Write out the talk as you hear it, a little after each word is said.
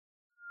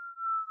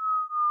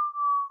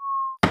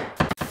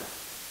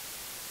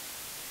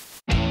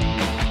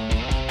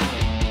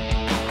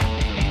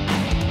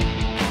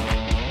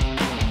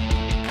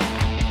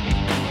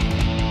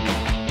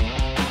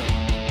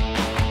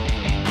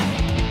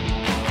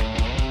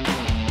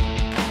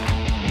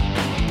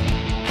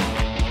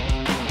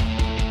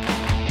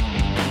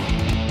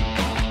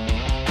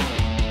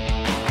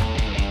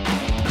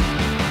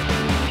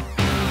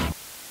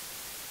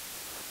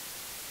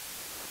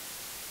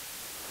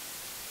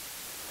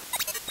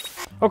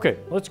Okay,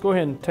 let's go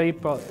ahead and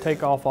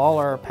take off all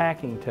our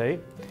packing tape,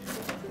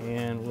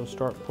 and we'll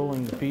start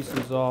pulling the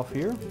pieces off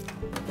here.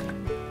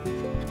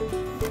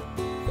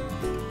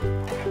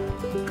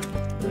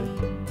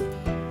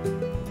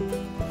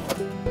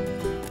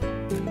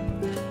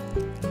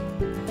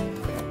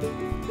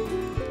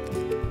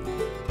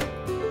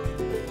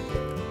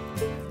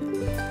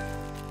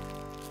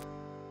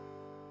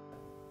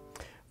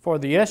 For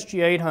the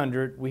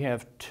SG800, we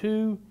have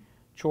two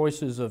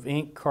choices of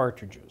ink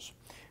cartridges.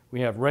 We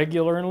have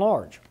regular and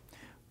large.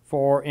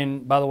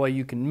 And by the way,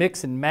 you can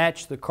mix and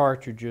match the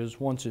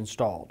cartridges once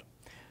installed.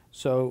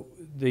 So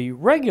the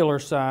regular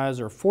size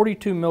are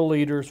 42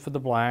 milliliters for the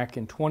black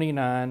and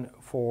 29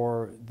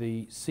 for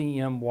the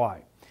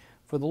CMY.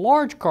 For the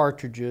large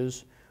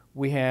cartridges,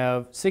 we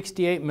have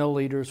 68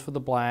 milliliters for the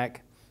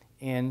black,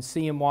 and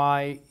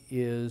CMY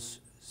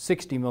is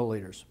 60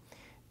 milliliters.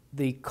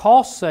 The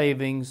cost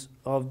savings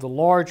of the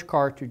large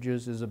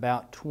cartridges is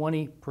about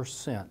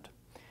 20%.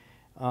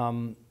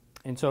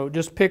 And so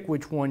just pick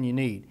which one you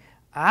need.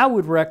 I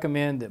would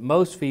recommend that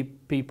most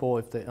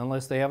people,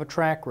 unless they have a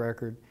track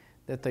record,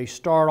 that they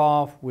start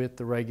off with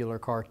the regular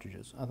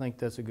cartridges. I think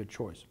that's a good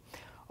choice.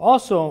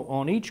 Also,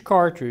 on each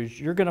cartridge,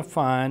 you're going to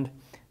find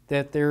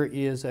that there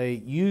is a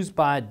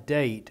use-by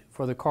date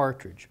for the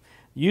cartridge.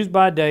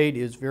 Use-by date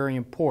is very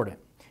important.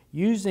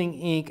 Using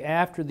ink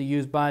after the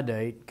use-by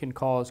date can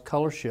cause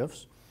color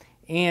shifts,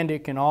 and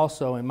it can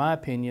also, in my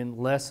opinion,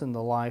 lessen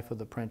the life of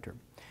the printer.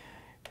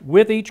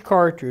 With each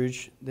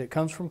cartridge that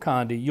comes from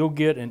Conde, you'll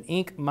get an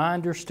ink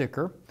minder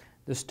sticker.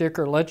 The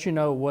sticker lets you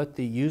know what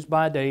the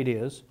use-by date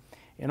is,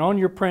 and on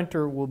your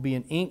printer will be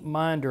an ink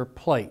minder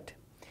plate.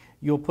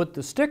 You'll put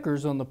the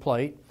stickers on the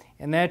plate,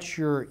 and that's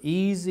your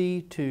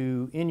easy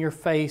to,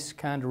 in-your-face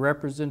kind of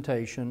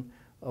representation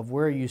of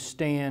where you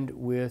stand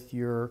with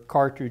your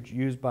cartridge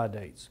use-by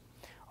dates.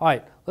 All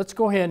right, let's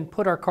go ahead and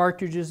put our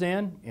cartridges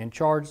in and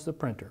charge the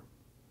printer.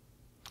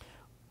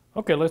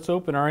 Okay, let's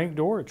open our ink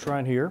door. It's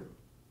right here.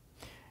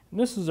 And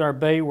this is our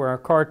bay where our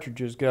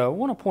cartridges go. I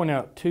want to point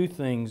out two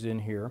things in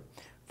here.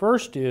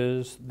 First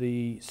is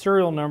the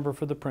serial number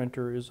for the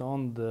printer is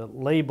on the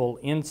label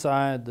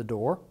inside the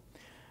door,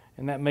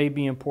 and that may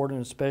be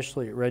important,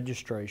 especially at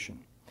registration.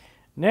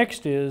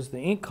 Next is the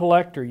ink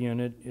collector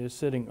unit is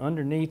sitting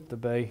underneath the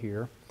bay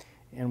here,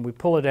 and we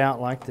pull it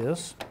out like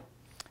this.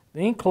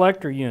 The ink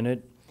collector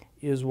unit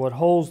is what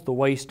holds the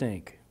waste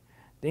ink.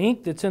 The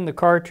ink that's in the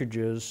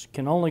cartridges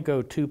can only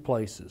go two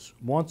places.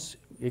 Once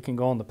it can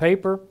go on the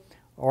paper,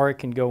 or it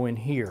can go in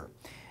here.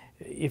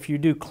 If you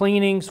do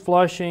cleanings,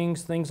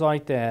 flushings, things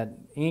like that,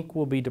 ink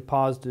will be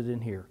deposited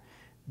in here.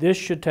 This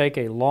should take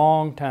a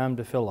long time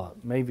to fill up,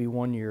 maybe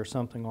 1 year or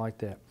something like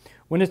that.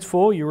 When it's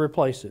full, you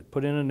replace it.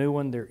 Put in a new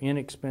one. They're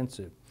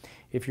inexpensive.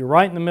 If you're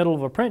right in the middle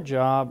of a print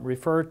job,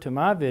 refer to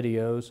my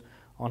videos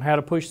on how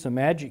to push some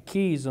magic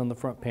keys on the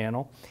front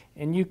panel,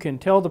 and you can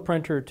tell the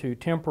printer to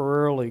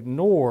temporarily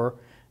ignore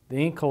the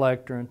ink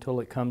collector until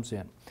it comes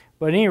in.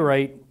 But at any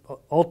rate,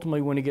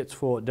 ultimately when it gets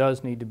full, it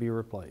does need to be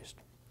replaced.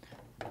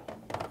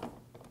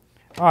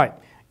 All right,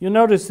 you'll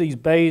notice these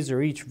bays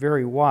are each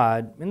very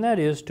wide, and that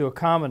is to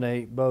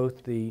accommodate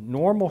both the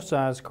normal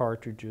size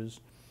cartridges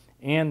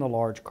and the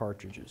large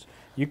cartridges.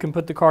 You can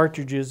put the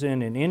cartridges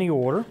in any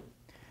order.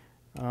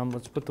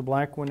 Let's put the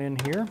black one in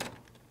here,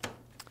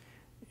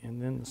 and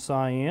then the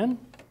cyan,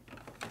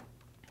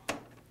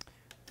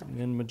 and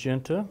then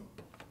magenta,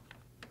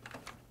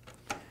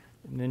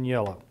 and then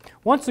yellow.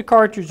 Once the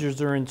cartridges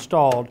are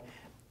installed,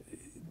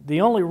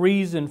 the only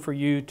reason for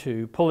you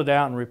to pull it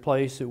out and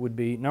replace it would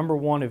be, number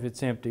one, if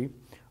it's empty,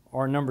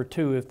 or number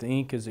two, if the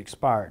ink is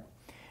expired.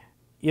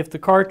 If the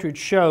cartridge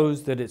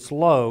shows that it's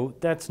low,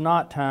 that's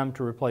not time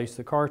to replace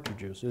the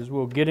cartridges. As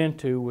we'll get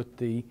into with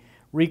the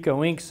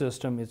Ricoh ink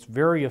system, it's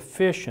very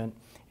efficient,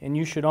 and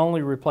you should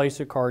only replace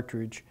a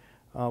cartridge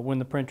when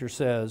the printer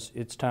says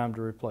it's time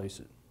to replace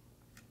it.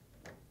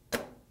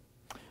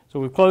 So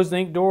we've closed the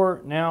ink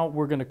door. Now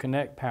we're going to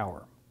connect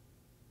power.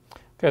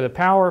 Okay, the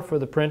power for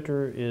the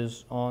printer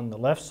is on the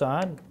left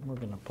side. We're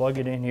going to plug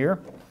it in here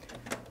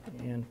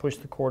and push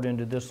the cord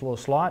into this little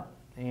slot,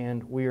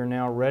 and we are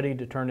now ready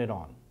to turn it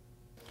on.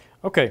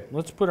 Okay,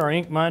 let's put our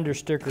ink minder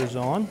stickers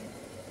on.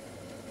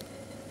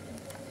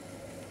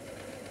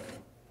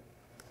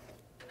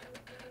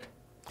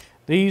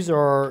 These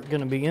are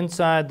going to be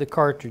inside the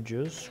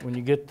cartridges when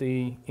you get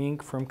the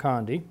ink from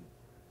Conde.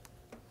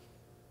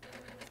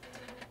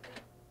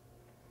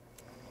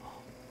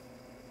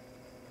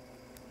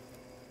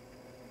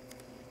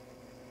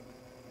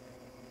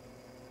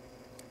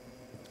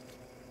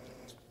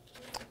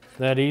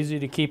 That easy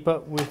to keep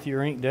up with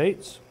your ink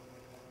dates.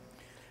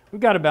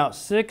 We've got about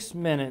 6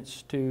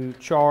 minutes to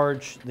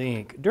charge the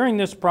ink. During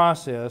this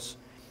process,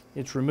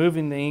 it's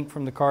removing the ink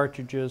from the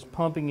cartridges,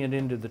 pumping it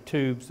into the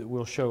tubes that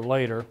we'll show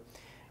later.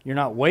 You're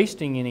not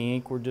wasting any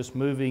ink, we're just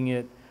moving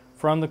it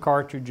from the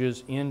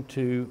cartridges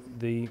into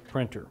the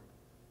printer.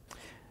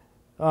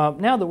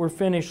 Now that we're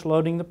finished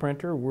loading the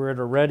printer, we're at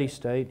a ready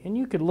state, and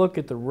you could look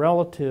at the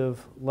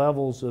relative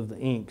levels of the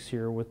inks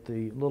here with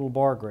the little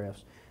bar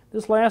graphs.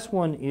 This last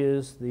one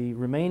is the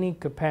remaining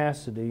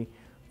capacity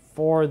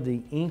for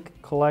the ink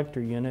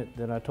collector unit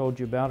that I told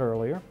you about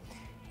earlier,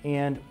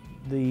 and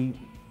the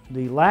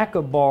lack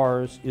of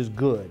bars is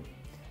good.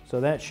 So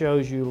that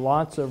shows you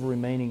lots of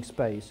remaining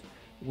space.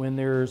 When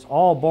there's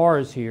all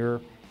bars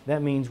here,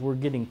 that means we're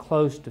getting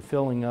close to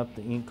filling up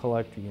the ink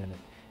collector unit.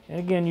 And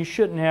again, you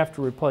shouldn't have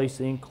to replace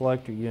the ink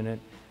collector unit,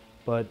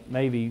 but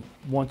maybe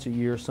once a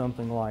year,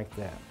 something like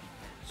that.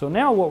 So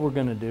now what we're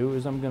going to do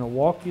is I'm going to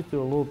walk you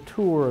through a little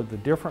tour of the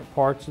different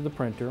parts of the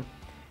printer,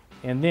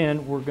 and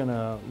then we're going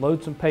to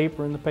load some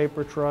paper in the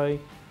paper tray.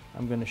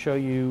 I'm going to show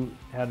you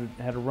how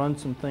to run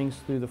some things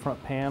through the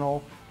front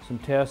panel, some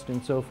tests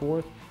and so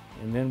forth,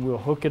 and then we'll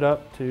hook it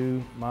up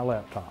to my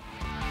laptop.